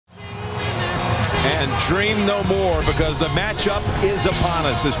And dream no more, because the matchup is upon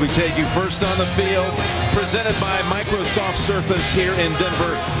us as we take you first on the field, presented by Microsoft Surface here in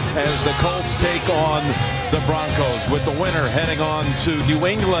Denver, as the Colts take on the Broncos, with the winner heading on to New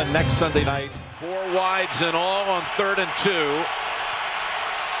England next Sunday night. 4 wides and all on 3rd and 2.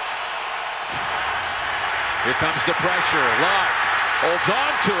 Here comes the pressure. Luck holds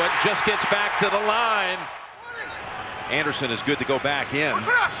on to it, just gets back to the line. Anderson is good to go back in.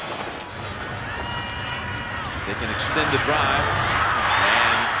 They can extend the drive,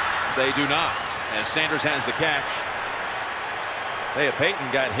 and they do not, as Sanders has the catch. Peyton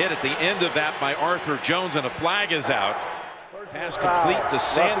got hit at the end of that by Arthur Jones, and a flag is out. Pass complete to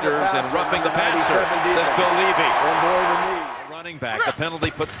Sanders, and roughing the passer, says Bill Levy. Running back. The penalty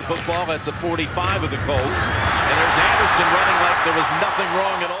puts the football at the 45 of the Colts, and there's Anderson running like there was nothing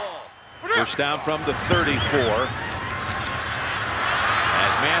wrong at all. First down from the 34.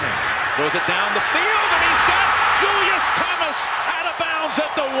 As Manning throws it down the field, and he's got Julius Thomas out of bounds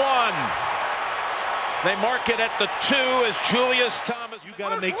at the 1. They mark it at the 2 as Julius Thomas. You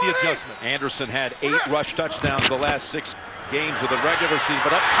got to make the adjustment. Anderson had 8 rush touchdowns the last 6 games of the regular season,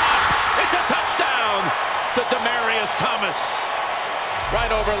 but up top, it's a touchdown to Demaryius Thomas.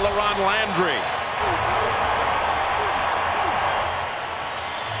 Right over LaRon Landry.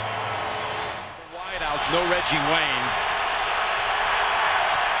 Wideouts, no Reggie Wayne.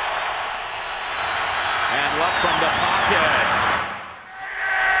 And Luck from the pocket.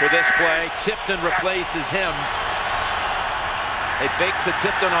 For this play, Tipton replaces him. They fake to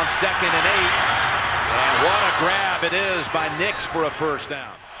Tipton on 2nd and 8. And what a grab it is by Nix for a first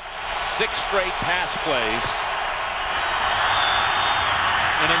down. 6 straight pass plays.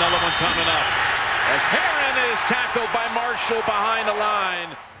 And another one coming up, as Herron is tackled by Marshall behind the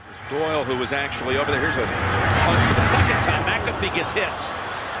line. It's Doyle, who was actually over there. Here's a punch for the 2nd time. McAfee gets hit.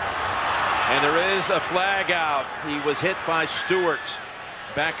 And there is a flag out. He was hit by Stewart,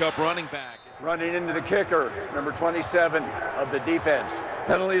 backup running back. Running into the kicker, number 27 of the defense.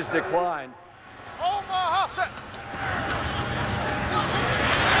 Penalties decline. And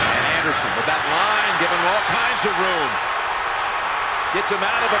Anderson with that line, giving him all kinds of room. Gets him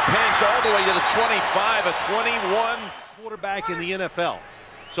out of a pinch all the way to the 25, a 21. Quarterback in the NFL.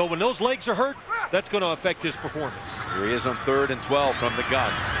 So when those legs are hurt, that's going to affect his performance. Here he is on 3rd and 12 from the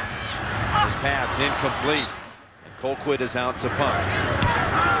gun. His pass incomplete. And Colquitt is out to punt.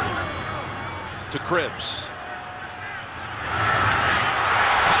 To Cribbs.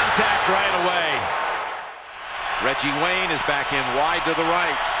 Contact right away. Reggie Wayne is back in wide to the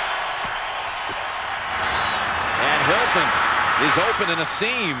right. And Hilton is open in a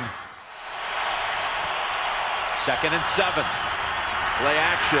seam. 2nd and 7. Play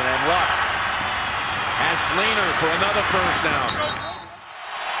action, and Luck has Fleener for another first down.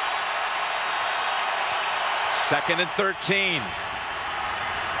 2nd and 13.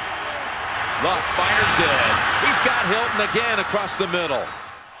 Luck fires it. He's got Hilton again across the middle.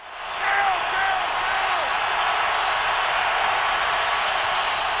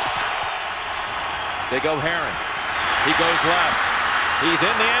 They go Herron. He goes left. He's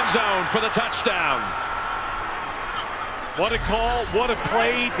in the end zone for the touchdown. What a call, what a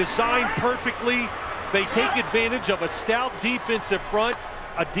play, designed perfectly. They take advantage of a stout defensive front,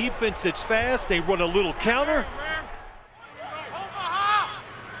 a defense that's fast. They run a little counter.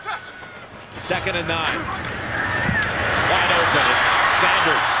 2nd and 9. Wide open, it's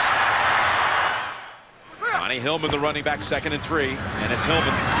Sanders. Ronnie Hillman, the running back, 2nd and 3. And it's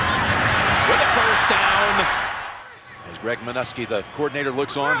Hillman with a first down. As Greg Minuski, the coordinator,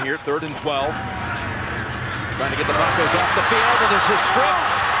 looks on here, 3rd and 12. Trying to get the Broncos off the field, and it's a strip.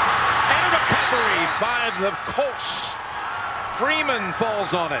 And a recovery by the Colts. Freeman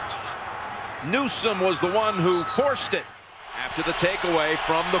falls on it. Newsom was the one who forced it after the takeaway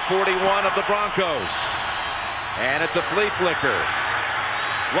from the 41 of the Broncos. And it's a flea flicker.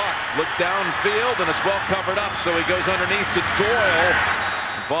 Luck looks downfield, and it's well covered up, so he goes underneath to Doyle.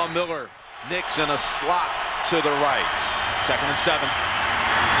 Von Miller nicks in a slot to the right. 2nd and 7.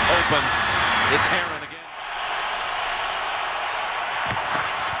 Open. It's Herron again.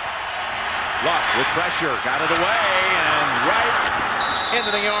 Luck with pressure, got it away, and right into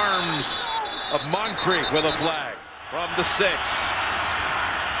the arms of Moncrief with a flag from the 6.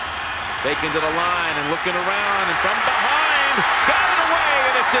 Bacon to the line and looking around, and from behind, got it away,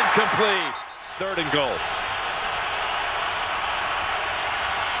 and it's incomplete. 3rd and goal.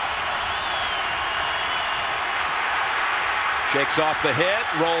 Shakes off the hit,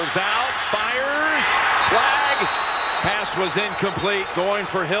 rolls out, fires, flag. Pass was incomplete, going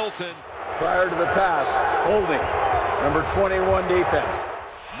for Hilton. Prior to the pass, holding, number 21 defense.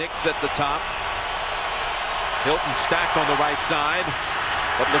 Nix at the top. Hilton stacked on the right side,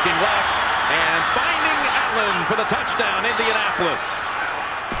 but looking left and finding Allen for the touchdown, Indianapolis.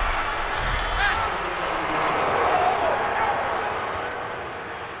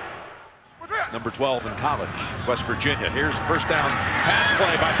 Number 12 in college, West Virginia. Here's first down pass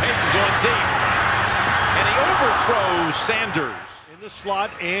play by Peyton going deep. And he overthrows Sanders. In the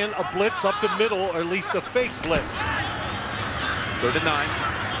slot and a blitz up the middle, or at least a fake blitz. 3rd and 9.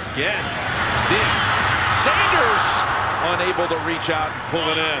 Again, deep. Sanders unable to reach out and pull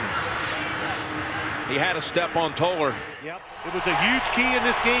it in. He had a step on Toller. Yep, it was a huge key in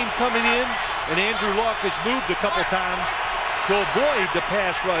this game coming in, and Andrew Luck has moved a couple times to avoid the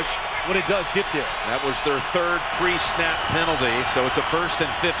pass rush when it does get there. That was their 3rd pre-snap penalty, so it's a 1st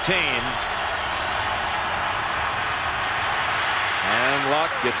and 15. And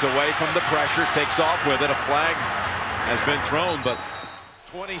Luck gets away from the pressure, takes off with it. A flag has been thrown, but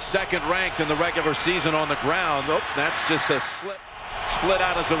 22nd ranked in the regular season on the ground. Oh, that's just a slip. Split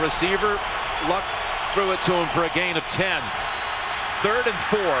out as a receiver. Luck threw it to him for a gain of 10. 3rd and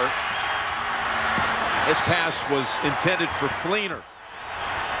 4. This pass was intended for Fleener.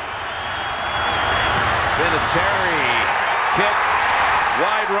 Vinatieri kick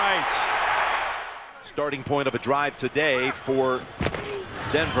wide right. Starting point of a drive today for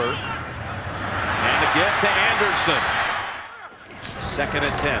Denver. And a gift to Anderson. 2nd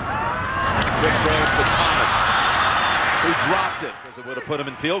and 10. Quick throw to Thomas, who dropped it because it would have put him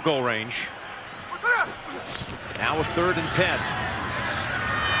in field goal range. Now a 3rd and 10.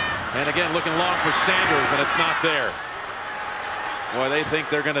 And again, looking long for Sanders, and it's not there. Boy, they think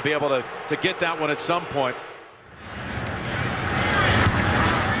they're going to be able to get that one at some point.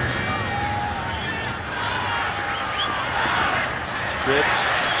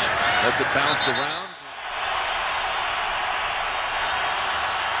 Cribs lets it bounce around.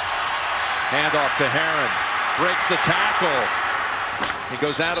 Handoff to Herron. Breaks the tackle. He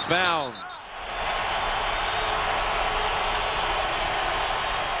goes out of bounds.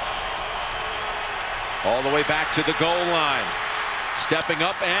 All the way back to the goal line. Stepping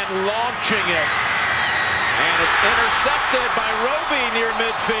up and launching it. And it's intercepted by Roby near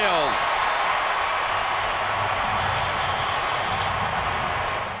midfield.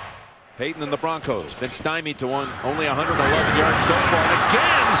 Peyton and the Broncos been stymied to only 111 yards so far. And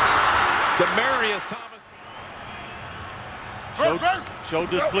again, Demaryius Thomas. Showed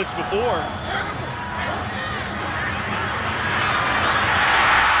this blitz before.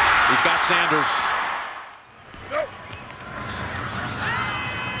 He's got Sanders.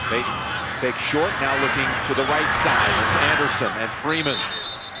 Peyton fake short, now looking to the right side. It's Anderson and Freeman.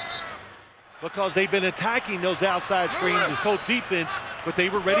 Because they've been attacking those outside screens, the Colts defense, but they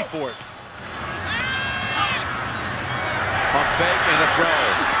were ready for it. Pump fake and a throw.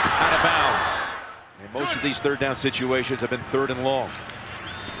 Out of bounds. And most of these 3rd down situations have been 3rd and long.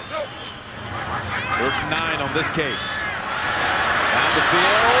 3rd and 9 on this case. Down the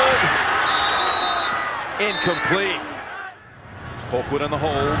field. Incomplete. Colquitt in the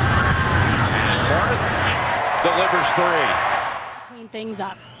hold. And Martin delivers 3. Clean things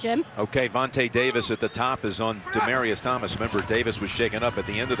up. Jim? Okay, Vontae Davis at the top is on Demaryius Thomas. Remember, Davis was shaken up at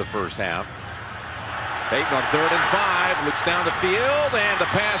the end of the first half. Peyton on 3rd and 5. Looks down the field, and the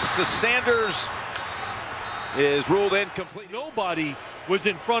pass to Sanders is ruled incomplete. Nobody was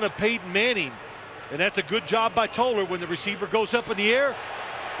in front of Peyton Manning. And that's a good job by Toller when the receiver goes up in the air.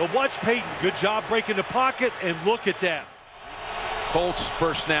 But watch Peyton. Good job breaking the pocket, and look at that. Colts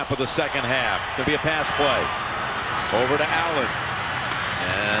first snap of the 2nd half. It's going to be a pass play. Over to Allen.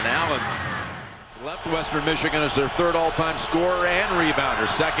 And Allen left Western Michigan as their 3rd all-time scorer and rebounder.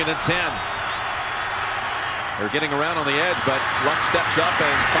 2nd and 10. They're getting around on the edge, but Luck steps up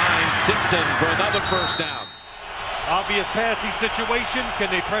and finds Tipton for another first down. Obvious passing situation. Can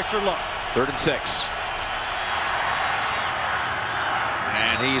they pressure Luck? 3rd and 6.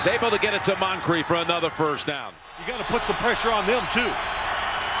 And he's able to get it to Moncrief for another first down. You got to put some pressure on them, too.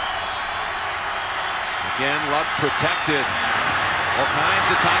 Again, Luck protected all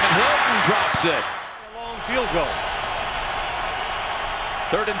kinds of time, and Hilton drops it. A long field goal.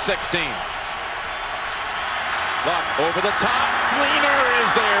 3rd and 16. Luck over the top. Fleener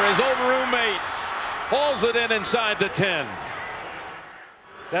is there, his old roommate. Hauls it in inside the 10.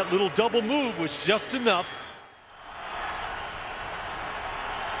 That little double move was just enough.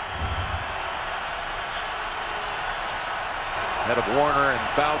 Head of Warner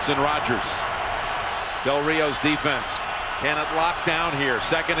and Fouts and Rogers. Del Rio's defense cannot lock down here.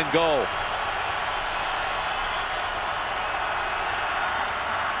 2nd and goal.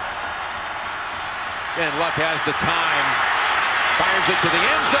 And Luck has the time Fires it to the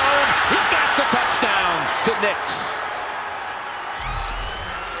end zone. He's got the touchdown to Nix.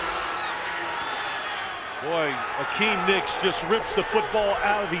 Boy, Akeem Nix just rips the football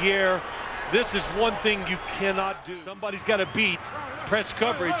out of the air. This is one thing you cannot do. Somebody's got to beat press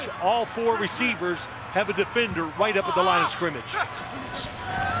coverage. All four receivers have a defender right up at the line of scrimmage.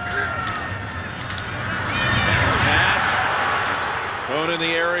 Pass thrown in the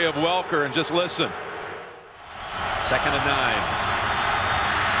area of Welker, and just listen. 2nd and 9.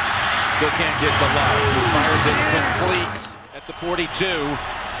 Still can't get to Luck. He fires it complete at the 42.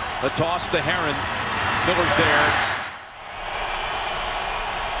 A toss to Heron. Miller's there.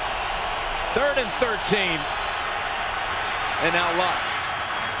 3rd and 13. And now Luck.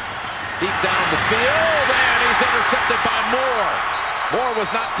 Deep down the field, and he's intercepted by Moore. Moore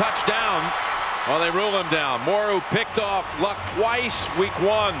was not touched down. Well, they rule him down. Moore, who picked off Luck twice week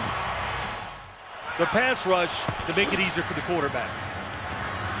 1. The pass rush to make it easier for the quarterback.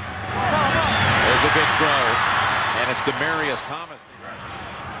 There's a big throw, and it's Demaryius Thomas.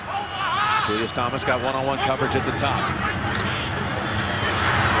 Julius Thomas got one-on-one coverage at the top.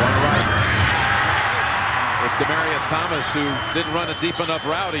 One right. It's Demaryius Thomas, who didn't run a deep enough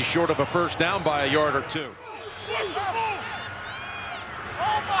route. He's short of a first down by a yard or two.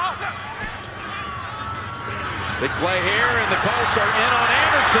 Big play here, and the Colts are in on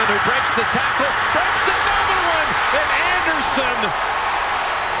Anderson, who breaks the tackle, breaks another one, and Anderson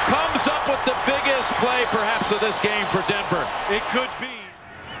comes up with the biggest play perhaps of this game for Denver. It could be.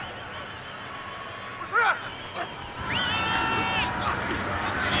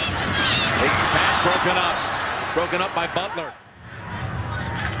 Bates pass broken up by Butler.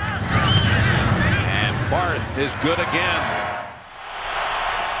 And Barth is good again.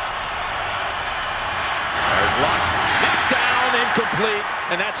 There's Luck, knocked down, incomplete,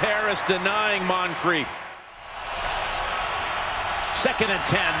 and that's Harris denying Moncrief. 2nd and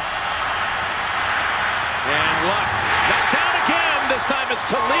 10. And Luck knocked down again. This time it's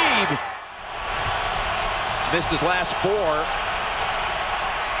Talib. He's missed his last 4.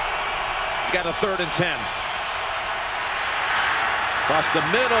 He's got a 3rd and 10. Across the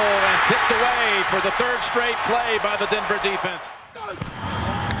middle and tipped away for the 3rd straight play by the Denver defense.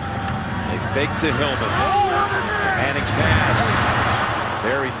 They fake to Hillman. Manning's pass.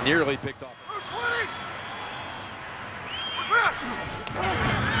 Very nearly picked off.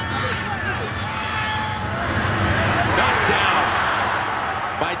 Knocked down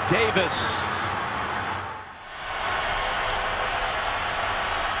by Davis.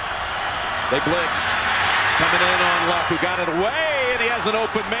 They blitz. Coming in on Luck, who got it away, and he has an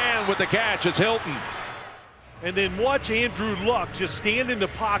open man with the catch. It's Hilton. And then watch Andrew Luck just stand in the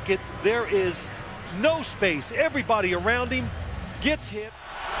pocket. There is no space. Everybody around him gets hit.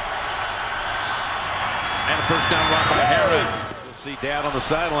 And a first down run by Heron. You'll see Dad on the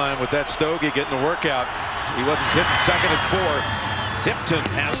sideline with that stogie getting a workout. He wasn't tipping 2nd and 4. Tipton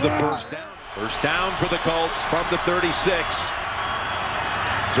has the first down. First down for the Colts from the 36.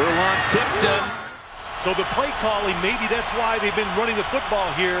 Zerlon Tipton. So the play calling, maybe that's why they've been running the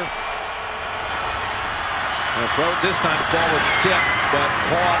football here. And throw it this time. The ball was tipped, but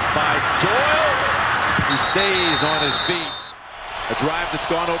caught by Doyle, who stays on his feet. A drive that's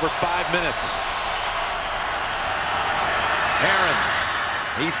gone over 5 minutes. Heron,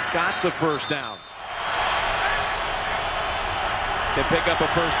 he's got the first down. Can pick up a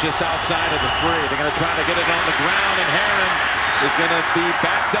first just outside of the 3. They're going to try to get it on the ground, and Heron is going to be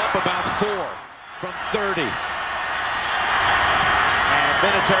backed up about 4 from 30. And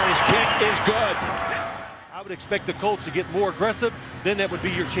Vinatieri's kick is good. I would expect the Colts to get more aggressive. Then that would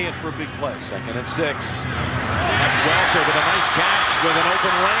be your chance for a big play. 2nd and 6. That's Welker with a nice catch with an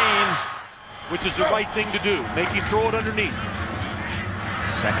open lane. Which is the right thing to do. Make him throw it underneath.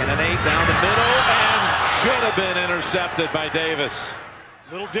 2nd and 8 down the middle, and should have been intercepted by Davis.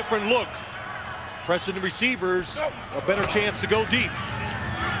 Little different look. Pressing the receivers, a better chance to go deep.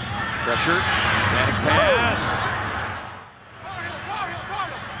 Pressure, Manning's pass.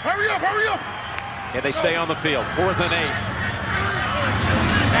 Hurry up, hurry up! And they stay on the field, 4th and 8.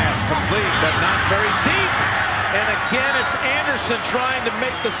 Pass complete, but not very deep. And again, it's Anderson trying to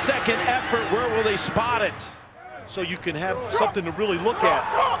make the 2nd effort. Where will they spot it? So you can have something to really look at.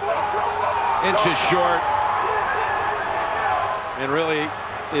 Inches short. And really,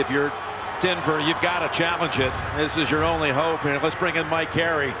 if you're Denver, you've got to challenge it. This is your only hope. And let's bring in Mike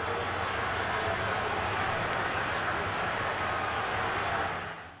Carey.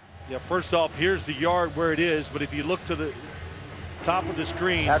 Yeah, first off, here's the yard where it is, but if you look to the top of the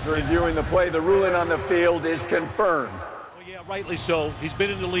screen. After reviewing the play, the ruling on the field is confirmed. Well, yeah, rightly so. He's been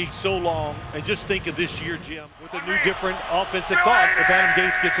in the league so long, and just think of this year, Jim, with a new, different offensive thought if Adam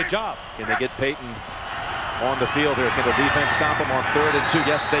Gase gets a job. Can they get Peyton on the field here? Can the defense stop him on 3rd and 2?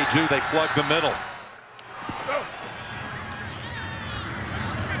 Yes, they do. They plug the middle.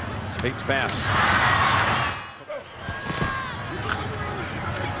 Peyton's pass.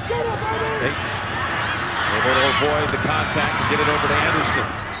 Peyton able to avoid the contact and get it over to Anderson.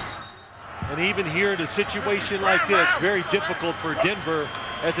 And even here in a situation like this, very difficult for Denver,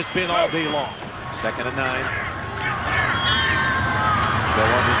 as it's been all day long. 2nd and 9. Go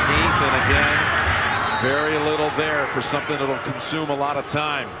underneath, and again, very little there for something that'll consume a lot of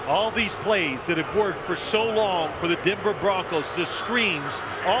time. All these plays that have worked for so long for the Denver Broncos, the screens,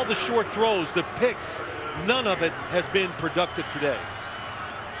 all the short throws, the picks, none of it has been productive today.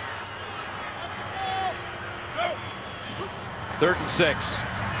 3rd and 6.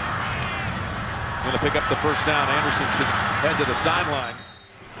 Going to pick up the first down. Anderson should head to the sideline.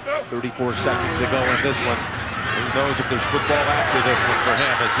 34 seconds to go in this one. Who knows if there's football after this one for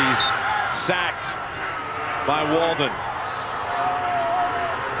him, as he's sacked by Walden.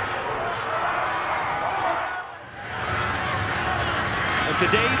 And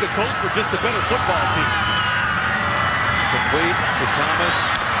today, the Colts were just a better football team. Complete to Thomas.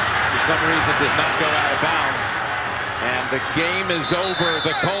 For some reason, does not go out of bounds. And the game is over.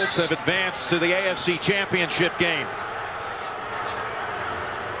 The Colts have advanced to the AFC Championship game.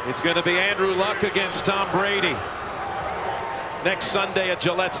 It's going to be Andrew Luck against Tom Brady next Sunday at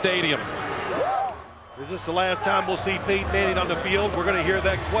Gillette Stadium. Is this the last time we'll see Peyton Manning on the field? We're going to hear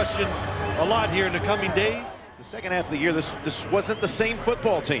that question a lot here in the coming days. The second half of the year, this wasn't the same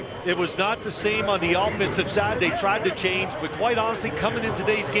football team. It was not the same on the offensive side. They tried to change, but quite honestly, coming in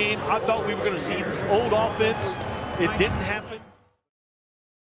today's game, I thought we were going to see old offense. It didn't happen.